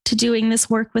obstacle to doing this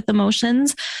work with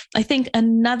emotions. I think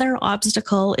another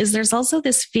obstacle is there's also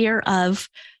this fear of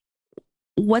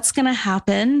what's going to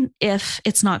happen if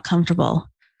it's not comfortable.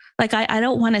 Like, I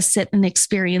don't want to sit and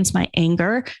experience my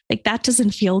anger. Like, that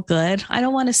doesn't feel good. I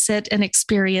don't want to sit and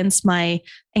experience my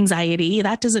anxiety.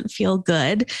 That doesn't feel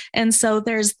good. And so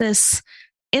there's this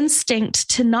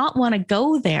instinct to not want to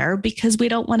go there because we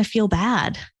don't want to feel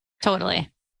bad. Totally.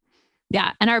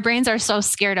 Yeah. And our brains are so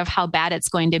scared of how bad it's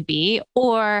going to be.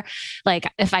 Or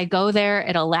like, if I go there,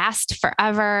 it'll last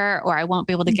forever, or I won't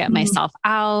be able to get myself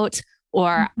out,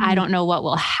 or I don't know what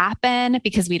will happen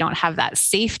because we don't have that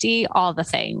safety, all the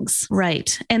things.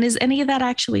 Right. And is any of that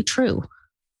actually true?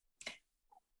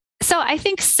 So I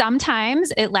think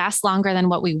sometimes it lasts longer than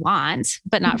what we want,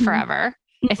 but not forever.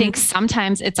 I think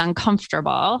sometimes it's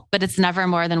uncomfortable, but it's never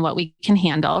more than what we can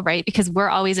handle, right? Because we're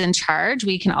always in charge.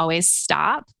 We can always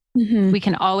stop. We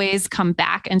can always come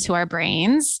back into our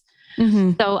brains.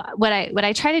 So what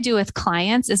I try to do with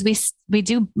clients is we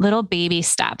do little baby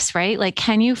steps, right? Like,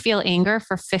 can you feel anger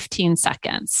for 15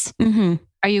 seconds?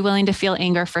 Are you willing to feel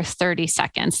anger for 30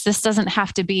 seconds? This doesn't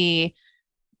have to be,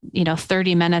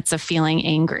 30 minutes of feeling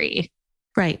angry.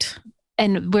 Right.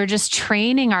 And we're just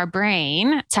training our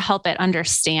brain to help it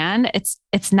understand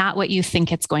it's not what you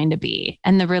think it's going to be.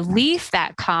 And the relief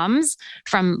that comes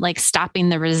from like stopping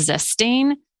the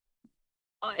resisting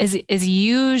is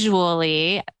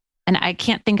usually, and I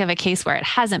can't think of a case where it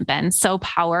hasn't been so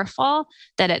powerful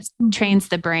that it trains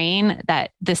the brain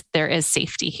that there is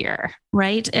safety here.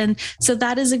 Right. And so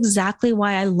that is exactly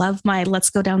why I love my let's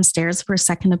go downstairs for a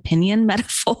second opinion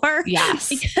metaphor. Yes.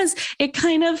 Because it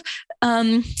kind of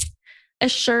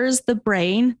assures the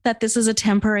brain that this is a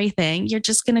temporary thing. You're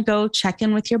just going to go check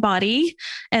in with your body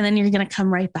and then you're going to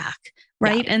come right back.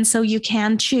 Right. Yeah. And so you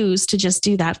can choose to just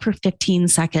do that for 15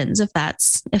 seconds if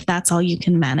that's all you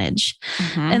can manage.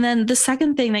 And then the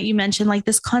second thing that you mentioned, like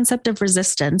this concept of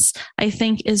resistance, I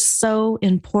think is so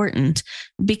important,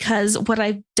 because what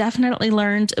I've definitely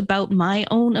learned about my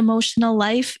own emotional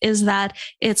life is that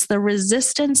it's the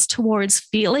resistance towards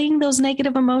feeling those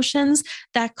negative emotions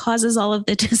that causes all of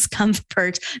the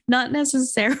discomfort, not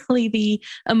necessarily the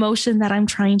emotion that I'm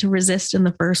trying to resist in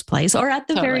the first place, or at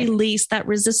the very least, that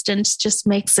resistance just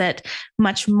makes it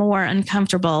much more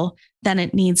uncomfortable than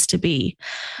it needs to be.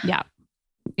 Yeah.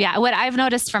 Yeah. What I've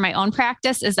noticed for my own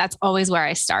practice is that's always where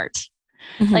I start.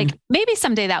 Like, maybe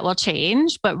someday that will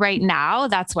change, but right now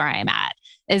that's where I'm at,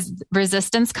 is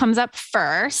resistance comes up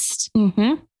first.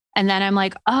 And then I'm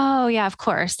like, oh yeah, of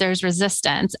course there's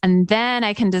resistance. And then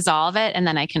I can dissolve it and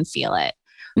then I can feel it.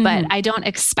 But I don't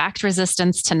expect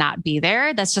resistance to not be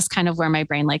there. That's just kind of where my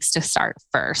brain likes to start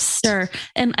first. Sure.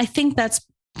 And I think that's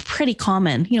pretty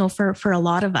common, for a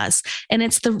lot of us. And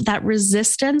it's that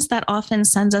resistance that often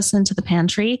sends us into the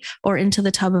pantry or into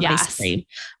the tub of ice cream.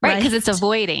 Right. Because it's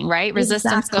avoiding, right?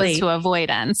 Resistance goes to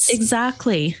avoidance.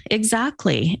 Exactly.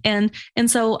 And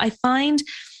so I find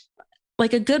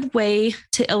like a good way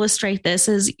to illustrate this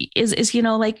is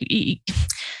like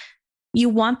you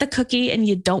want the cookie and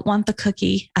you don't want the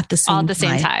cookie at the same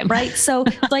time. Right. So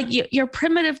like your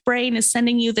primitive brain is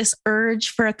sending you this urge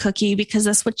for a cookie because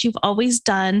that's what you've always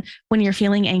done when you're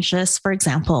feeling anxious, for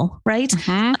example. Right.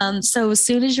 So as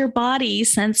soon as your body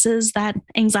senses that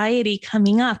anxiety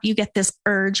coming up, you get this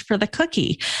urge for the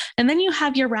cookie. And then you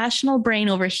have your rational brain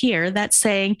over here that's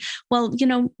saying, well,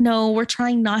 no, we're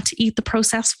trying not to eat the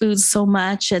processed foods so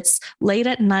much. It's late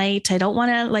at night. I don't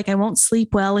want to, I won't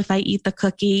sleep well if I eat the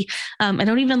cookie. I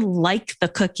don't even like the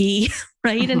cookie,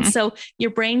 right? And so your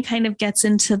brain kind of gets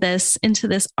into this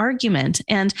argument.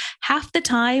 And half the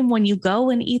time when you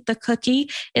go and eat the cookie,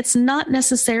 it's not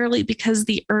necessarily because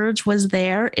the urge was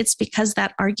there. It's because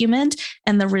that argument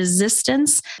and the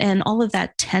resistance and all of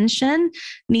that tension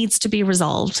needs to be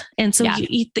resolved. And so you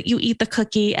eat the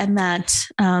cookie, and that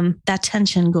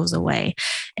tension goes away.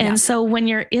 And so when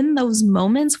you're in those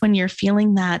moments, when you're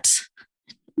feeling that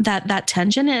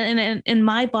tension, and in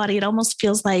my body, it almost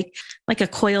feels like a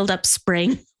coiled up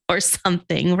spring or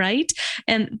something, right?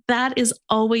 And that is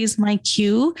always my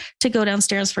cue to go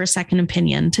downstairs for a second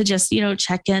opinion, to just,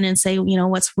 check in and say,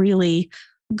 what's really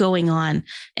going on.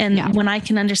 And when I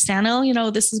can understand,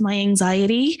 this is my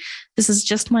anxiety. This is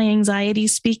just my anxiety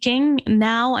speaking.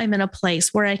 Now I'm in a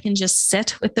place where I can just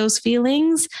sit with those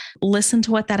feelings, listen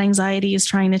to what that anxiety is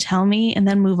trying to tell me, and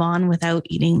then move on without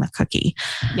eating the cookie.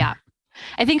 Yeah.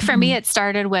 I think for me, it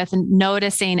started with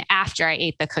noticing after I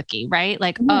ate the cookie, right?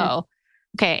 Like, oh,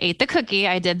 okay, I ate the cookie.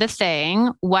 I did the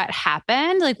thing. What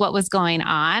happened? Like, what was going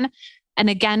on? And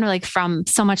again, like from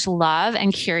so much love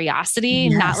and curiosity,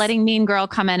 not letting Mean Girl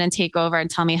come in and take over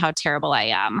and tell me how terrible I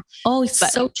am. Oh,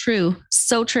 so true.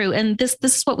 So true. And this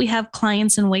is what we have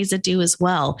clients in Ways That Do as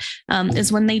well,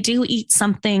 is when they do eat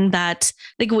something that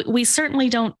like we certainly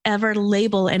don't ever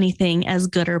label anything as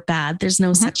good or bad. There's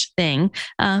no such thing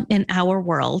in our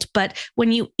world. But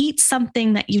when you eat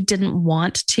something that you didn't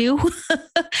want to,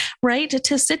 right,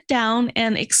 to sit down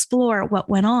and explore what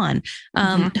went on,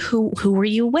 who were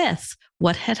you with?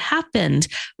 What had happened?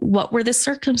 What were the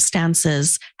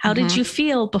circumstances? How did you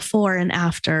feel before and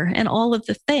after? And all of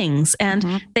the things.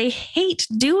 And they hate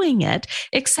doing it,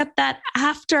 except that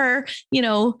after,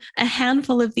 a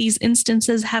handful of these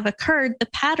instances have occurred, the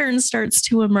pattern starts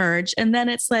to emerge. And then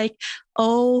it's like,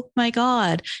 oh my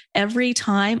God, every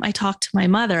time I talk to my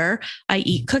mother, I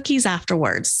eat cookies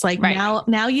afterwards. Like now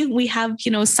we have,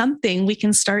 something we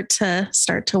can start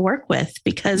to work with,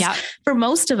 because for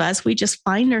most of us, we just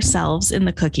find ourselves in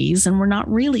the cookies and we're not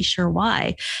really sure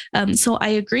why. So I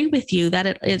agree with you that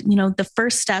it the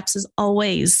first steps is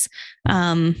always,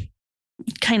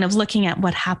 kind of looking at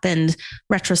what happened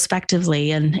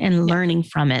retrospectively and learning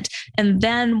from it. And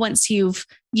then once you've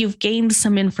gained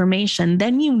some information,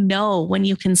 then when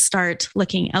you can start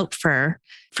looking out for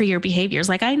your behaviors.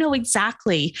 Like I know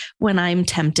exactly when I'm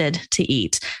tempted to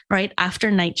eat, right? After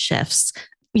night shifts,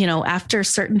 after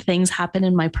certain things happen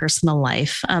in my personal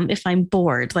life, if I'm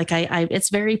bored, like I it's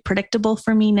very predictable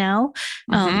for me now.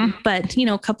 But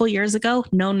a couple of years ago,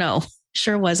 no.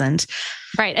 Sure wasn't.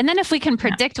 Right. And then if we can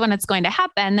predict when it's going to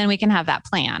happen, then we can have that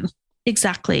plan.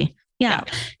 Exactly. Yeah.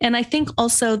 And I think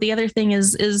also the other thing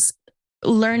is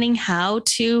learning how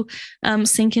to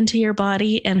sink into your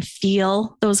body and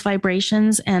feel those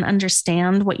vibrations and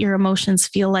understand what your emotions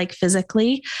feel like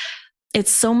physically.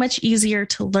 It's so much easier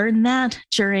to learn that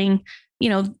during,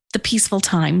 the peaceful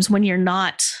times when you're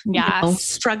not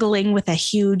struggling with a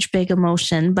huge, big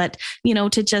emotion, but,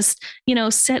 to just,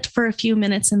 sit for a few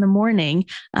minutes in the morning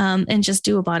and just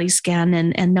do a body scan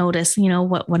and notice,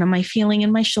 what am I feeling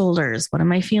in my shoulders? What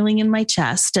am I feeling in my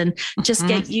chest? And just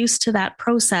get used to that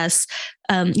process,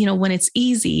 when it's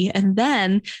easy. And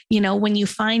then, when you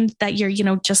find that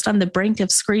you're, just on the brink of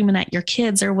screaming at your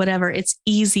kids or whatever, it's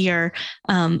easier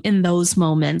in those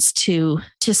moments to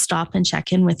stop and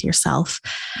check in with yourself.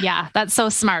 Yeah, that's so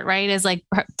smart, right? Is like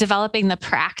developing the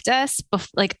practice,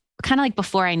 kind of like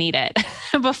before I need it,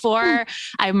 before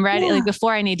I'm ready, like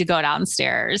before I need to go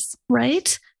downstairs.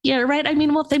 Right. Yeah. Right.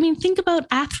 Think about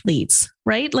athletes,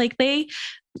 right? Like they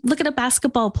look at a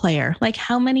basketball player, like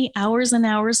how many hours and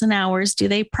hours and hours do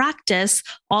they practice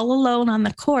all alone on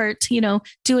the court,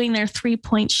 doing their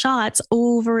 3-point shots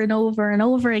over and over and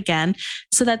over again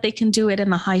so that they can do it in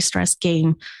the high stress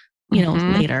game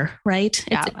later, right?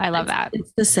 Yeah, I love that.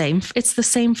 It's the same. It's the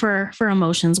same for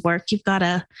emotions work. You've got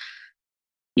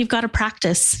to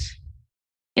practice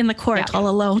in the court all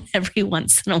alone every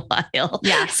once in a while.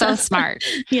 Yeah. So smart.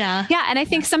 Yeah. Yeah. And I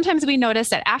think sometimes we notice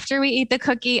that after we eat the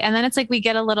cookie and then it's like, we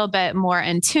get a little bit more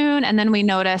in tune. And then we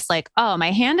notice like, oh,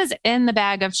 my hand is in the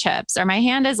bag of chips or my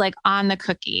hand is like on the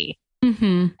cookie.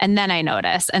 And then I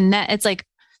notice, and then it's like,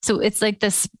 so it's like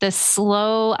this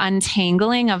slow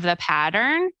untangling of the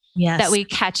pattern. Yes. That we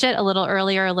catch it a little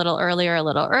earlier.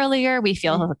 We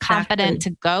feel confident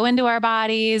to go into our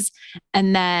bodies,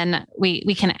 and then we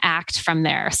can act from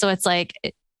there. So it's like,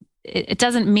 it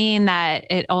doesn't mean that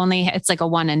it's like a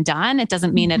one and done. It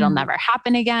doesn't mean it'll never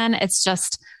happen again. It's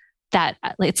just that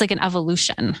it's like an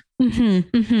evolution.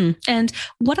 And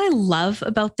what I love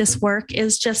about this work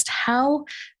is just how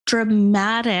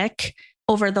dramatic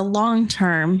over the long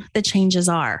term, the changes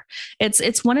are.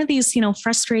 It's one of these,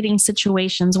 frustrating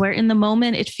situations where in the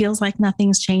moment it feels like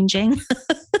nothing's changing.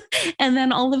 And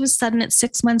then all of a sudden it's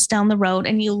 6 months down the road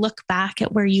and you look back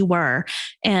at where you were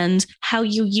and how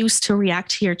you used to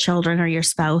react to your children or your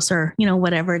spouse or,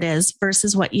 whatever it is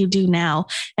versus what you do now.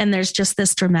 And there's just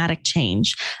this dramatic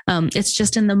change. It's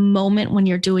just in the moment when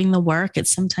you're doing the work, it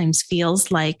sometimes feels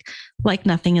like like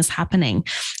nothing is happening.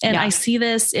 And Yeah. I see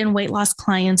this in weight loss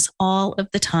clients all of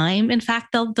the time. In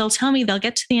fact, they'll tell me, they'll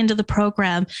get to the end of the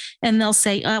program and they'll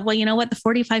say, well, you know what? The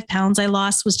 45 pounds I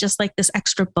lost was just like this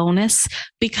extra bonus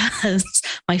because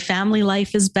my family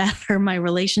life is better. My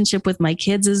relationship with my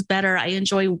kids is better. I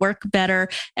enjoy work better.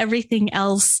 Everything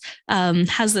else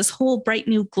has this whole bright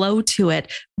new glow to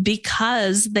it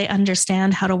because they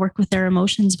understand how to work with their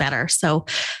emotions better. So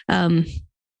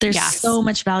there's so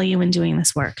much value in doing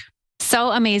this work.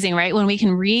 So amazing, right? When we can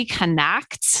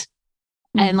reconnect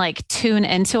and like tune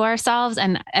into ourselves.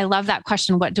 And I love that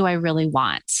question. What do I really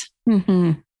want?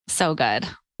 So good.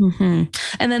 And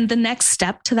then the next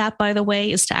step to that, by the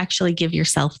way, is to actually give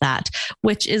yourself that,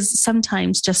 which is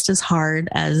sometimes just as hard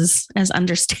as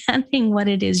understanding what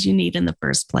it is you need in the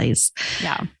first place.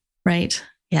 Yeah. Right.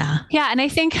 Yeah. Yeah. And I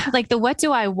think like the, what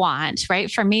do I want,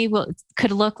 right? For me,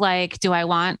 could look like, do I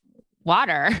want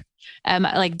water?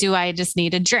 Like, do I just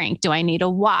need a drink? Do I need a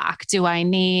walk? Do I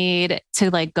need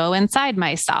to like go inside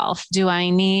myself? Do I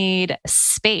need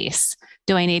space?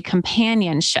 Do I need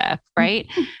companionship? Right.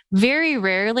 Very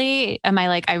rarely am I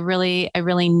like, I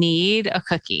really need a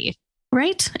cookie.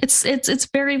 Right. It's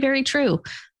very, very true.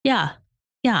 Yeah.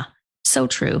 Yeah. So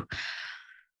true.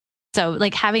 So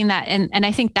like having that, and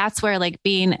I think that's where like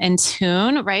being in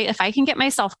tune, right? If I can get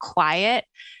myself quiet,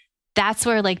 that's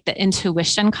where like the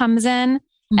intuition comes in.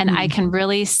 And I can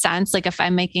really sense, like, if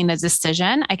I'm making a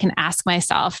decision, I can ask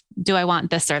myself, do I want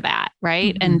this or that?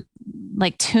 Right. And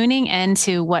like tuning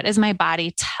into what is my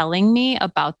body telling me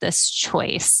about this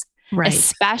choice, right?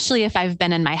 Especially if I've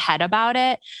been in my head about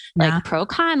it, like pro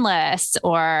con lists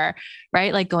or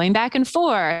right. Like going back and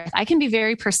forth. I can be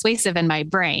very persuasive in my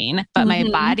brain, but my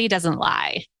body doesn't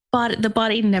lie. But the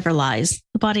body never lies.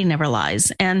 The body never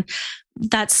lies. And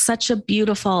that's such a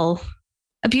beautiful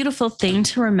thing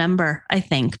to remember, I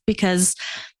think, because,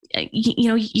 you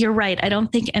know, you're right. I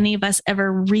don't think any of us ever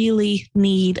really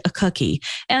need a cookie.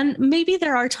 And maybe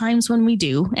there are times when we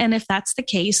do. And if that's the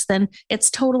case, then it's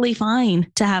totally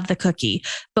fine to have the cookie.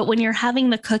 But when you're having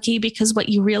the cookie because what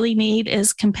you really need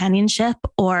is companionship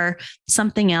or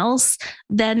something else,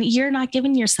 then you're not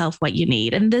giving yourself what you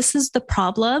need. And this is the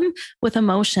problem with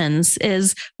emotions,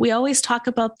 is we always talk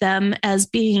about them as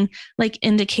being like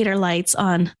indicator lights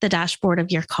on the dashboard of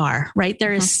your car, right?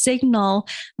 There is signal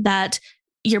that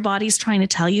your body's trying to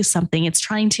tell you something. It's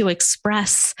trying to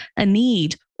express a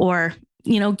need or,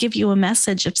 you know, give you a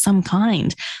message of some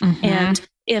kind. And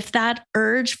if that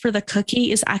urge for the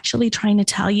cookie is actually trying to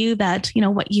tell you that, you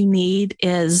know, what you need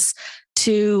is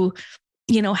to,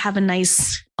 you know, have a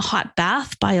nice hot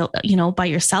bath by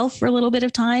yourself for a little bit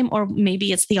of time, or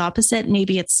maybe it's the opposite.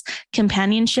 Maybe it's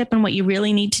companionship. And what you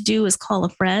really need to do is call a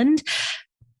friend.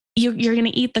 You're going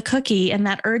to eat the cookie, and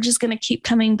that urge is going to keep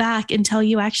coming back until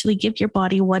you actually give your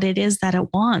body what it is that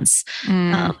it wants.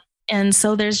 And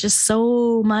so there's just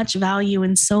so much value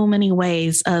in so many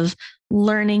ways of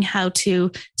learning how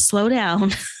to slow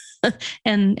down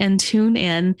and tune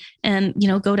in and, you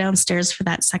know, go downstairs for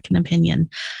that second opinion.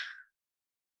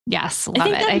 Yes. I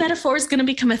think that metaphor is going to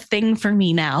become a thing for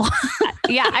me now.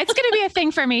 Yeah, it's going to be a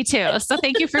thing for me too. So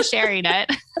thank you for sharing it.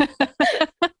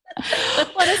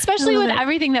 Well, especially with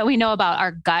everything that we know about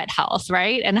our gut health,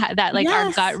 right? And that like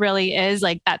our gut really is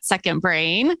like that second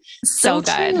brain. So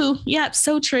good. True. Yeah,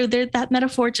 so true. That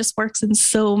metaphor just works in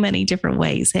so many different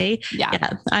ways. Hey,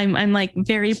 yeah. I'm like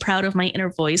very proud of my inner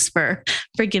voice for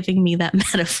giving me that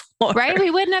metaphor. Right? We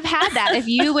wouldn't have had that if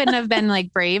you wouldn't have been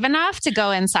like brave enough to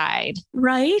go inside.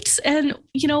 Right. And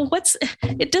you know,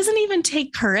 it doesn't even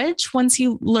take courage once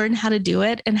you learn how to do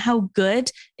it, and how good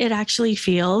it actually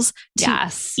feels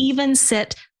to even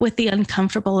sit with the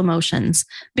uncomfortable emotions,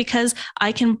 because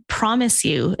I can promise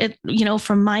you it, you know,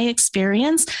 from my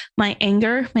experience, my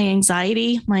anger, my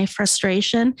anxiety, my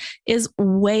frustration is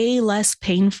way less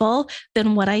painful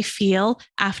than what I feel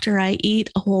after I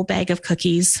eat a whole bag of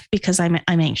cookies because I'm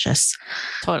anxious.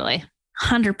 Totally.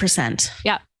 100%.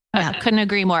 Yeah. I couldn't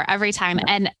agree more every time.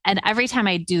 And every time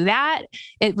I do that,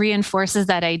 it reinforces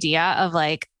that idea of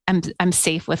like, I'm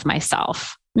safe with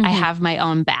myself. I have my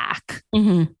own back.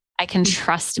 I can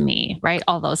trust me, right?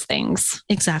 All those things.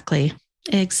 Exactly.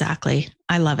 I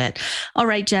love it. All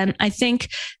right, Jen, I think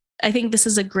this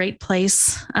is a great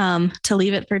place to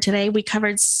leave it for today. We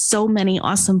covered so many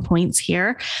awesome points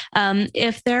here.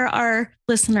 If there are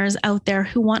listeners out there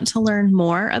who want to learn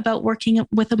more about working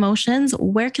with emotions,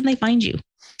 where can they find you?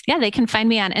 Yeah, they can find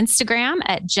me on Instagram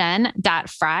at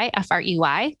jen.frey,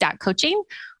 frey.coaching,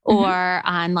 or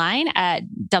online at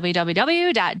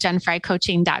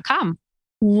www.jenfreycoaching.com.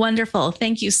 Wonderful.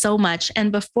 Thank you so much.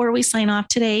 And before we sign off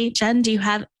today, Jen, do you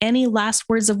have any last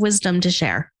words of wisdom to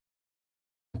share?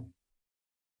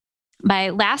 My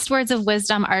last words of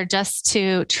wisdom are just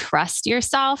to trust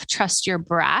yourself, trust your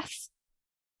breath.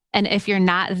 And if you're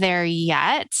not there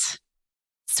yet, it's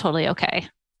totally okay.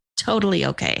 Totally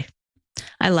okay.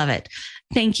 I love it.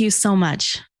 Thank you so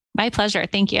much. My pleasure.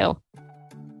 Thank you.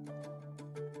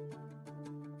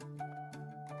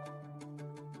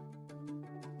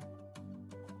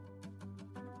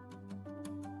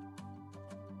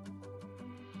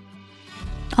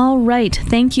 All right.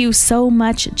 Thank you so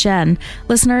much, Jen.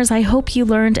 Listeners, I hope you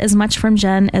learned as much from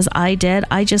Jen as I did.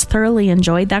 I just thoroughly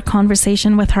enjoyed that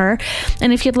conversation with her.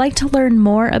 And if you'd like to learn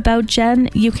more about Jen,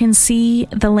 you can see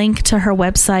the link to her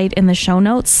website in the show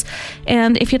notes.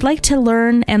 And if you'd like to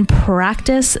learn and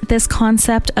practice this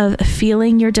concept of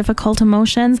feeling your difficult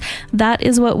emotions, that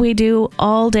is what we do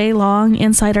all day long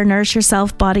inside our Nourish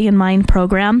Yourself Body and Mind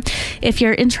program. If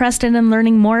you're interested in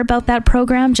learning more about that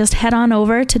program, just head on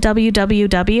over to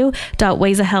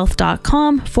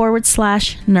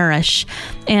www.waysahealth.com/nourish.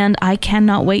 And I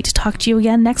cannot wait to talk to you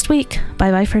again next week.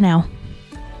 Bye bye for now.